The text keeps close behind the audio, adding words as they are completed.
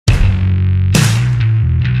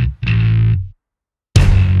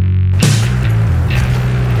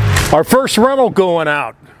Our first rental going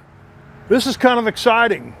out. This is kind of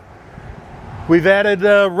exciting. We've added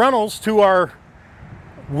rentals to our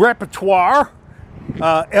repertoire.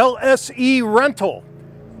 LSE rental.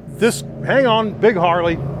 This, hang on, big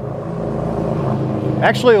Harley.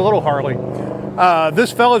 Actually a little Harley.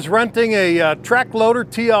 This fella's renting a track loader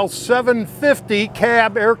TL750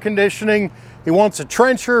 cab air conditioning. He wants a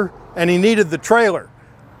trencher and he needed the trailer.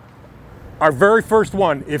 Our very first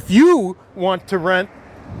one. If you want to rent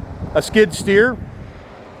a skid steer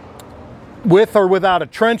with or without a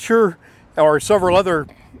trencher or several other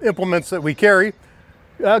implements that we carry,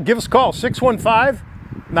 give us a call, 615-956-0334,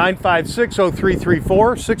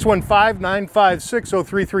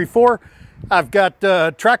 615-956-0334. I've got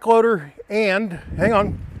track loader and, hang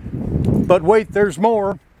on, but wait, there's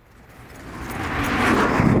more.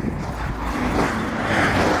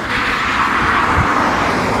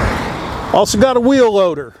 Also got a wheel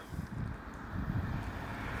loader.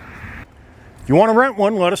 If you want to rent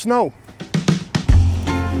one, let us know.